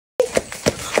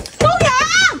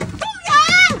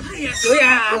对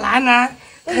呀，兰啊。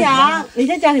 对呀，你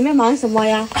在家里面忙什么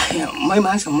呀？哎呀，没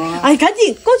忙什么。哎，赶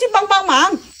紧过去帮帮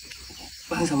忙。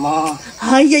忙什么？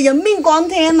哎呀，人命关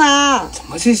天呐！什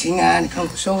么事情啊？你跟我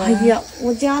说啊。哎呀，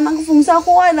我家那个风扇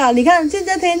坏了，你看现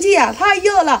在天气啊太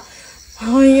热了。哎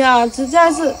呀，实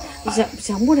在是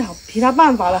想不了其他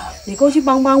办法了，你过去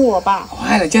帮帮我吧。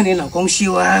坏了，叫你老公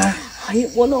修啊。哎呀，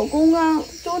我老公啊，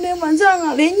昨天晚上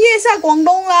啊连夜下广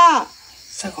东了。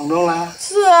下广东啦？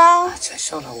是啊。再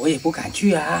说了，我也不敢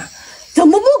去啊。 怎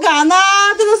么不敢啊？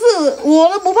这个事我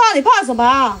都不怕，你怕什么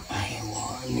啊？哎，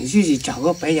你自己找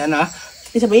个别人啊！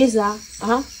你什么意思啊？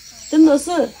啊，真的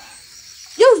是，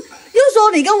又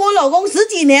说你跟我老公10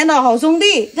几年了，好兄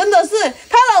弟，真的是，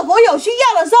他老婆有需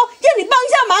要的时候要你帮一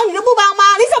下忙，你都不帮吗？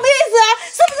你什么意思啊？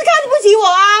是不是看不起我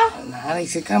啊？哪里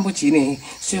是看不起你？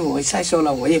是我再说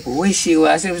了，我也不会修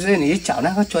啊，是不是？你找那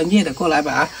个专业的过来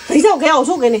吧。等一下，我给好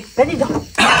处给你，赶紧走。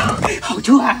好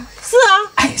处啊？是啊。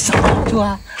哎，什么好处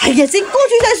啊？哎呀，先过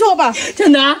去再说吧。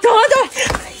真的啊？走啊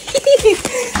走。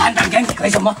看大家你给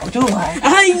什么好处啊？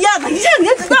哎呀，等一下你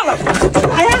就知道了。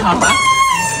哎呀，好啊。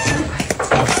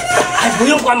还不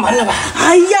用关门了吧？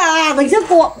哎呀，等一下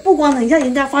不关，等一下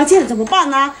人家发现怎么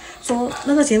办啊？说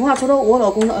那个闲话说到我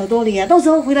老公的耳朵里啊，到时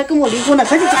候回来跟我离婚了，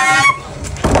赶紧走。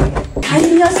哎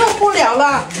呀，受不了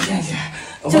了！看一下，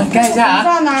我们看一下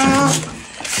啊。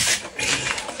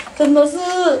真的是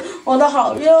我的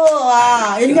好热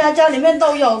啊！人家家里面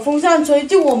都有风扇吹，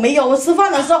就我没有。我吃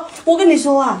饭的时候，我跟你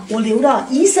说啊，我流的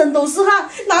一身都是汗，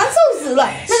难受死了。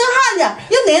那个汗呀，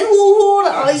又黏糊糊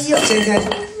的。哎呀，现在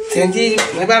天气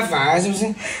没办法，是不是？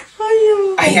哎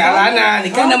呦！哎呀，兰啊，你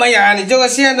看到没有？你这个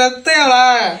线都掉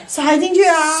了，塞进去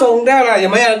啊，松掉了，有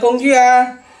没有工具啊？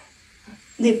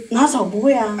你拿手不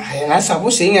会啊？哎呀，拿手不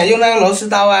行啊，用那个螺丝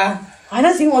刀啊。哎，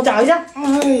那行，我找一下。哎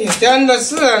呀，真的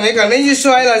是啊，你肯定是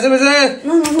摔了，是不是？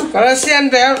把它线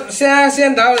头，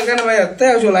你看到没有？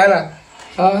掉出来了。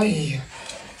哎呀，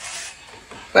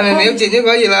帮你扭紧就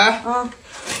可以了啊。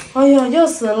哎呀，热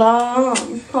死了，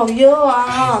好热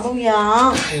啊，东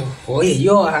阳。哎呦，我也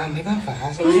热啊，没办法，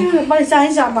是不是？哎，帮你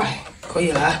扇一下吧。可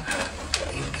以了。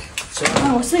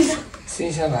我试一下。试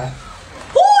一下吧。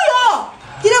哦哟，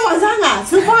今天晚上啊，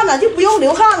吃饭了就不用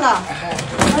流汗了。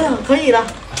哎呀，可以了。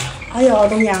哎呦，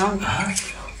东阳，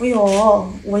哎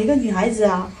呦，我一个女孩子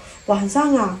啊，晚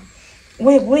上啊，我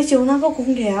也不会修那个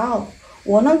空调，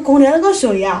我那个空调那个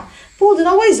水呀、不知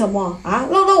道为什么啊，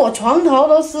漏到我床头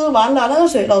都湿完了，那个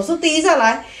水老是滴下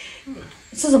来，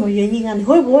是什么原因啊？你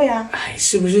会不会啊？哎，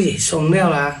是不是也松掉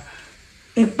了？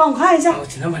你帮我看一下。我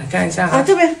只能帮你看一下啊，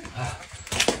这边。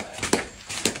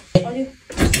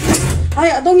哎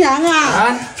呀，东阳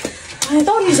啊！哎，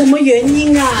到底什么原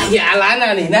因啊？哎呀，兰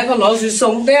啊，你那个螺丝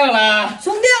松掉了。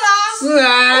松掉了？是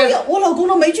啊。哎呀，我老公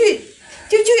都没去，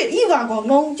就去一往广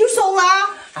东就松了。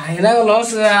哎，那个螺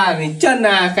丝啊，你震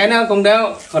啊，开那个空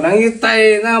调可能带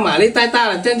那个马力太大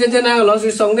了，震那个螺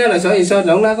丝松掉了，所以说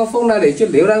从那个缝那里就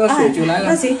流那个水出来了。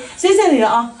那行，谢谢你了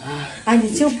啊！哎，你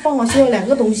就帮我修2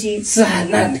个东西。是啊，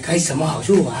那你可以什么好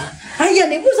处啊？哎呀，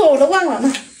你不说我都忘了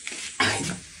呢。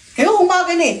给个红包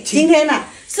给你，今天呢、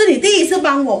是你第一次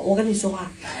帮我，我跟你说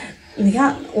啊，你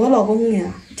看我老公呀，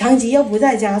长期又不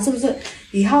在家，是不是？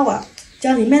以后啊，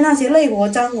家里面那些累活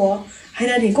脏活，还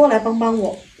得你过来帮帮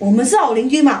我，我们是好邻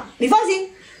居嘛，你放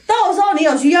心，到时候你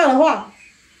有需要的话，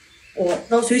我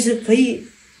都随时可以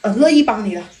乐意帮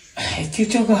你的。哎，就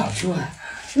这个好处啊。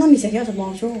那你想要什么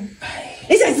好处？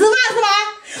你想吃饭是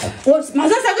吧？我马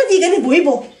上3个鸡给你补一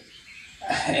补。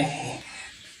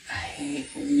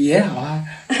也好啊。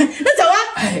那走啊！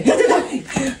走。